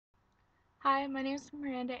Hi, my name is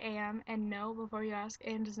Miranda AM, and no, before you ask,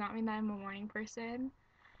 AM does not mean that I'm a morning person.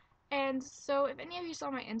 And so, if any of you saw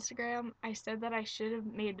my Instagram, I said that I should have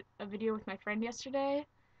made a video with my friend yesterday,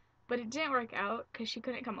 but it didn't work out because she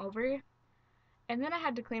couldn't come over. And then I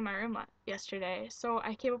had to clean my room yesterday, so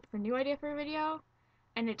I came up with a new idea for a video,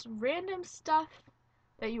 and it's random stuff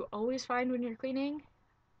that you always find when you're cleaning.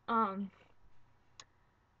 Um,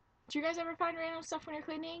 do you guys ever find random stuff when you're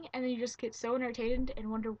cleaning, and then you just get so entertained and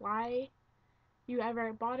wonder why you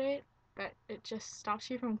ever bought it that it just stops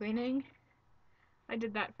you from cleaning? I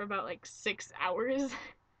did that for about like 6 hours. It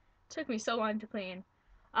took me so long to clean.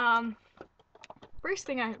 Um, First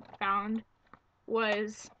thing I found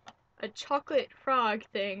was a chocolate frog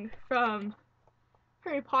thing from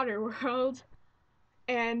Harry Potter World,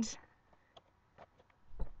 and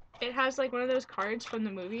it has like one of those cards from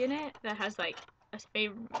the movie in it that has like a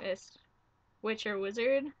famous witch or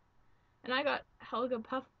wizard, and I got Helga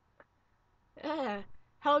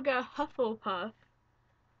Hufflepuff,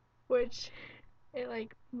 which it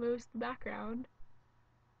like moves the background,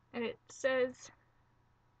 and it says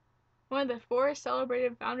one of the four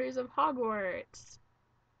celebrated founders of Hogwarts.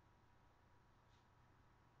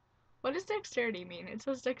 What does dexterity mean? It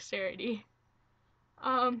says dexterity.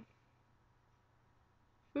 Um,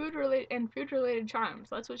 food related charms.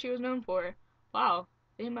 That's what she was known for. Wow,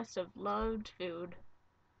 they must have loved food.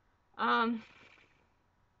 Um,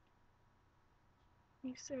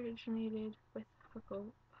 these originated with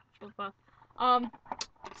Hufflepuff. Um,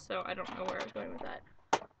 so I don't know where I was going with that.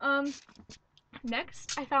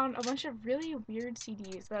 Next I found a bunch of really weird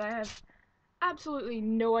CDs that I have absolutely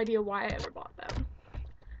no idea why I ever bought them.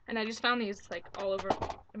 And I just found these like all over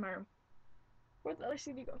in my room. Where'd the other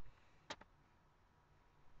CD go?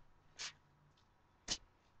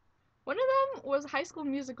 One of them was High School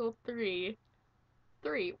Musical 3.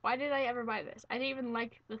 3. Why did I ever buy this? I didn't even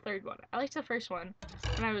like the third one. I liked the first one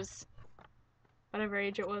when I was whatever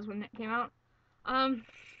age it was when it came out. I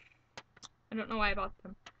don't know why I bought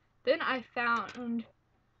them. Then I found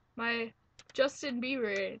my Justin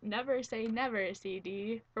Bieber Never Say Never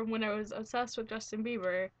CD from when I was obsessed with Justin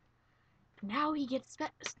Bieber. Now he gets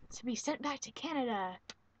to be sent back to Canada.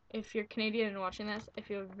 If you're Canadian and watching this, I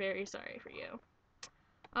feel very sorry for you.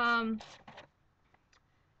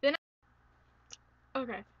 Then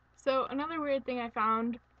okay, so another weird thing I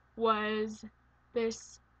found was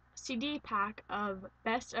this CD pack of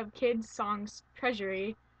Best of Kids Songs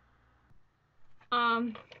Treasury.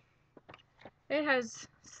 It has,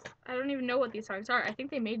 I don't even know what these songs are. I think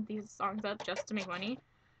they made these songs up just to make money.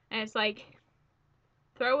 And it's like,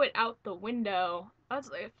 throw it out the window. That's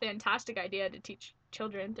like a fantastic idea to teach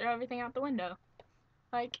children. Throw everything out the window.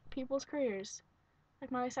 Like people's careers.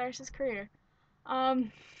 Like Miley Cyrus's career.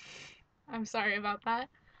 I'm sorry about that.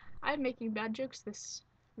 I'm making bad jokes this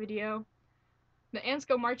video. The ants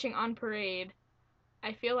go marching on parade.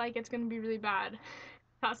 I feel like it's gonna be really bad.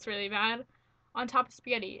 That's really bad. On top of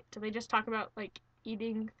spaghetti. Do they just talk about like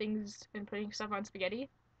eating things and putting stuff on spaghetti?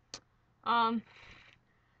 Um,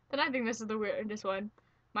 then I think this is the weirdest one.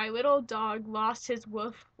 My little dog lost his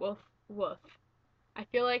woof, woof, woof. I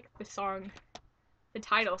feel like the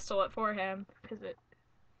title stole it for him because it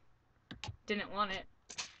didn't want it.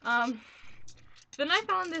 Then I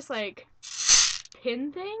found this like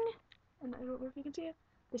pin thing, and I don't know if you can see it.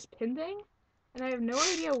 This pin thing, and I have no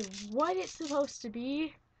idea what it's supposed to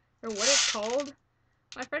be or what it's called.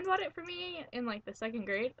 My friend bought it for me in like the second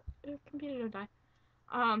grade. Computer don't die.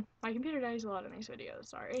 My computer dies a lot in these videos,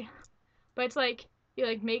 sorry. But it's like you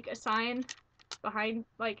like make a sign behind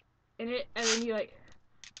like in it, and then you like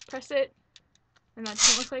press it, and that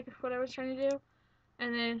doesn't look like what I was trying to do.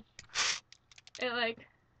 And then it like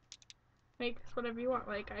makes whatever you want.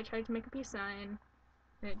 Like I tried to make a peace sign,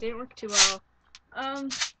 and it didn't work too well.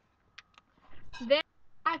 Then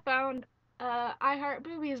I found I Heart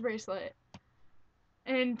Boobies bracelet,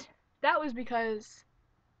 and that was because,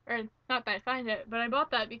 or not that I find it, but I bought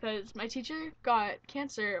that because my teacher got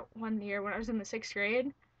cancer one year when I was in the 6th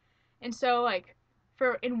grade, and so like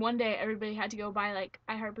for in one day everybody had to go buy like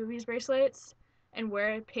I Heart Boobies bracelets and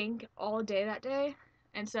wear pink all day that day,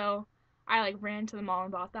 and so I like ran to the mall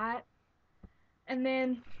and bought that. And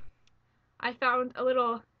then I found a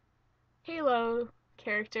little Halo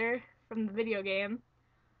character from the video game.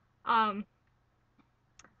 Um,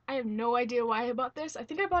 I have no idea why I bought this. I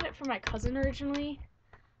think I bought it for my cousin originally,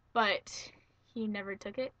 but he never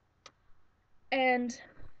took it. And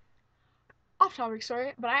off topic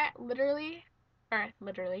story, but I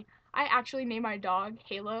actually named my dog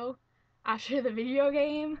Halo after the video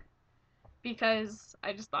game because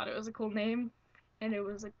I just thought it was a cool name and it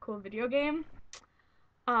was a cool video game.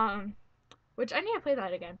 Um, which I need to play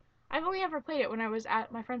that again. I've only ever played it when I was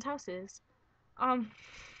at my friend's houses. Um,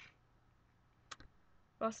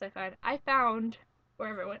 what else did I find? I found,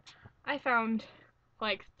 wherever it went, I found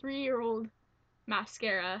like 3-year-old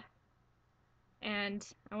mascara, and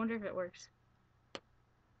I wonder if it works.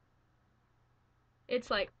 It's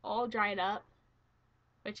like all dried up,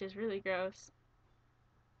 which is really gross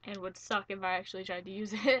and would suck if I actually tried to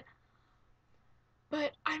use it.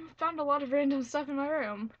 But I found a lot of random stuff in my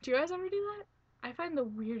room. Do you guys ever do that? I find the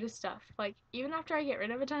weirdest stuff. Like, even after I get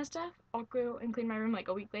rid of a ton of stuff, I'll go and clean my room like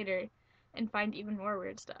a week later and find even more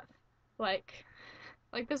weird stuff. Like,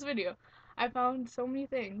 like this video. I found so many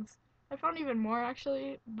things. I found even more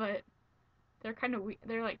actually, but they're kind of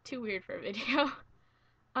they're like too weird for a video.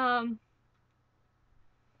 um,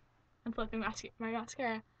 I'm flipping my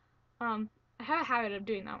mascara. I have a habit of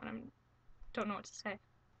doing that when I don't know what to say.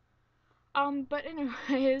 But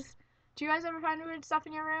anyways, do you guys ever find weird stuff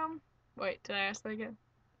in your room? Wait, did I ask that again?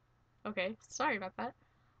 Okay, sorry about that.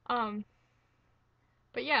 Um,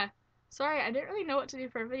 but yeah, sorry, I didn't really know what to do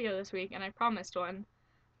for a video this week, and I promised one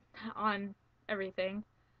on everything.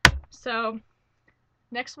 So,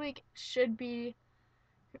 next week should be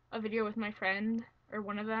a video with my friend, or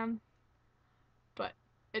one of them, but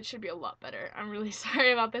it should be a lot better. I'm really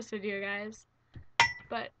sorry about this video, guys.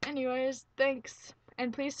 But anyways, thanks,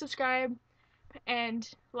 and please subscribe, and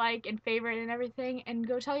like, and favorite, and everything, and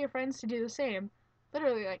go tell your friends to do the same.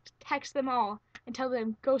 Literally, like, text them all, and tell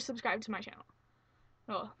them, go subscribe to my channel.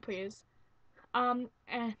 Oh, please. And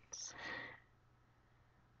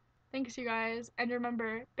thanks, you guys, and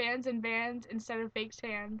remember, bands and bands instead of fake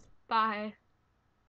stands. Bye.